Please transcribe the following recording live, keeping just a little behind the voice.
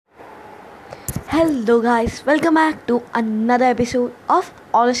Hello, guys, welcome back to another episode of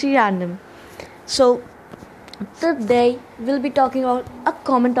Honestly Random. So, today we'll be talking about a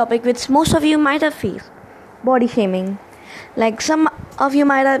common topic which most of you might have faced: body shaming. Like, some of you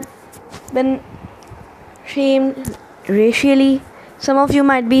might have been shamed racially, some of you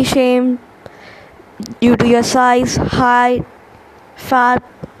might be shamed due to your size, height, fat,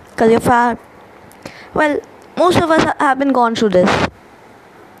 because you're fat. Well, most of us have been gone through this,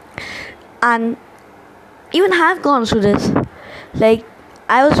 and even have gone through this. Like,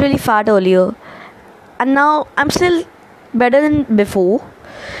 I was really fat earlier, and now I'm still better than before.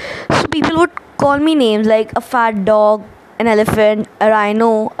 So people would call me names like a fat dog, an elephant, a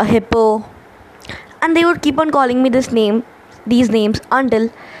rhino, a hippo, and they would keep on calling me these names until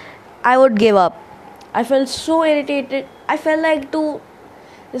I would give up. I felt so irritated. I felt like to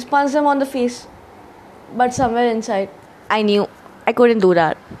just punch them on the face, but somewhere inside, I knew I couldn't do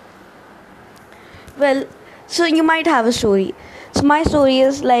that. Well, so you might have a story. So my story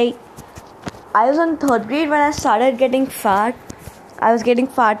is like, I was in third grade when I started getting fat. I was getting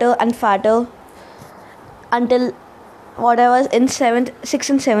fatter and fatter until what I was in sixth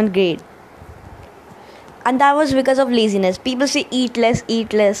and seventh grade, and that was because of laziness. People say eat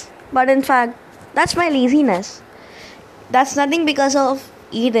less, but in fact, that's my laziness. That's nothing because of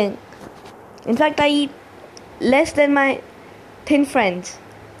eating. In fact, I eat less than my thin friends,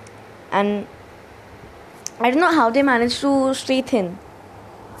 and I don't know how they manage to stay thin.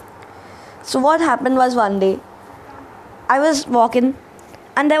 So what happened was, one day I was walking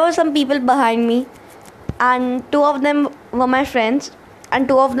and there were some people behind me, and two of them were my friends and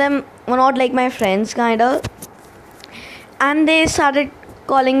two of them were not like my friends kinda, and they started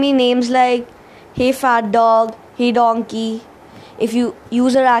calling me names like, hey fat dog, hey donkey, if you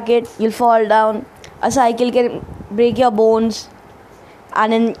use a racket you'll fall down, a cycle can break your bones,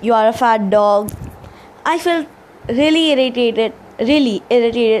 and then you are a fat dog. I felt really irritated.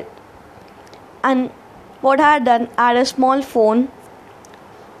 And what I had done, I had a small phone,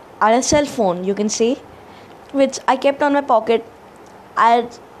 I had a cell phone, you can say, which I kept on my pocket. I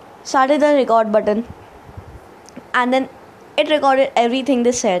had started the record button, and then it recorded everything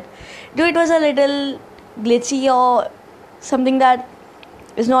they said. Though it was a little glitchy or something that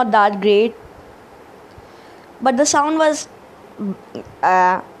is not that great, but the sound was,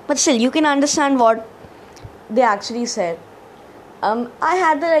 but still, you can understand what they actually said. I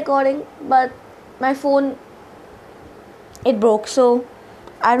had the recording, but my phone, it broke, so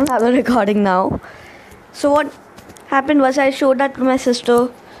I don't have the recording now. So what happened was, I showed that to my sister.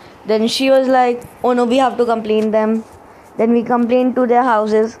 Then she was like, oh no, we have to complain them. Then we complained to their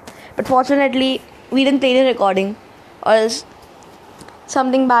houses, but fortunately we didn't play the recording, or else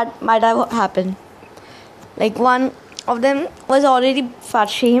something bad might have happened. Like, one of them was already fat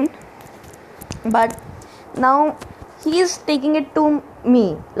shamed, but now he is taking it to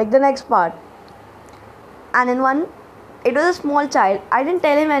me, like the next part. And in one, it was a small child. I didn't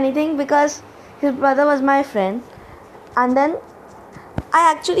tell him anything because his brother was my friend. And then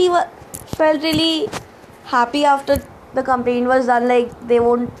I actually felt really happy after the complaint was done, like they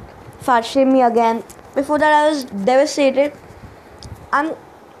won't fat shame me again. Before that, I was devastated, and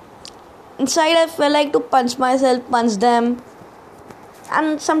inside I felt like to punch myself, punch them,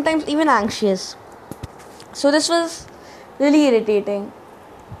 and sometimes even anxious. So this was really irritating,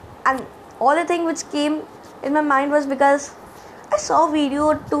 and all the thing which came in my mind was because I saw a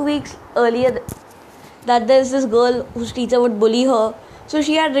video 2 weeks earlier that there's this girl whose teacher would bully her. So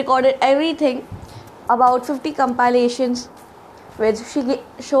she had recorded everything, about 50 compilations, which she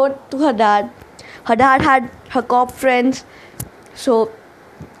showed to her dad. Her dad had her cop friends, so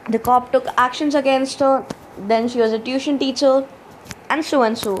the cop took actions against her. Then she was a tuition teacher, and so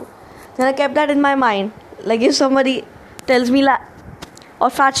and so. Then I kept that in my mind. Like, if somebody tells me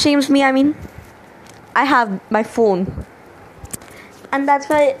or fat shames me, I have my phone. And that's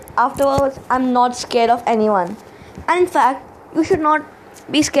why afterwards I'm not scared of anyone. And in fact, you should not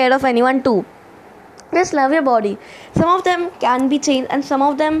be scared of anyone too. Just love your body. Some of them can be changed and some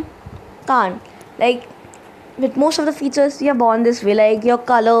of them can't. Like, with most of the features, you're born this way, like your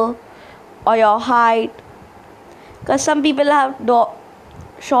color or your height. Because some people have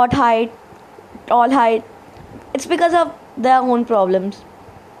short height, tall height. It's because of their own problems.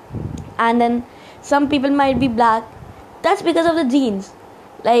 And then some people might be black. That's because of the genes.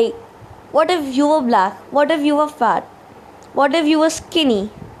 Like, what if you were black? What if you were fat? What if you were skinny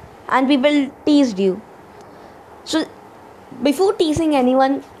and people teased you? So before teasing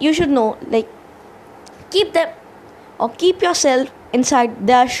anyone, you should know, like, keep them or keep yourself inside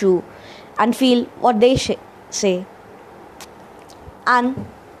their shoe and feel what they say. And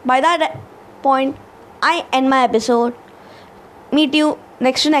by that point, I end my episode. Meet you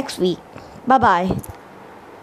next to next week. Bye bye.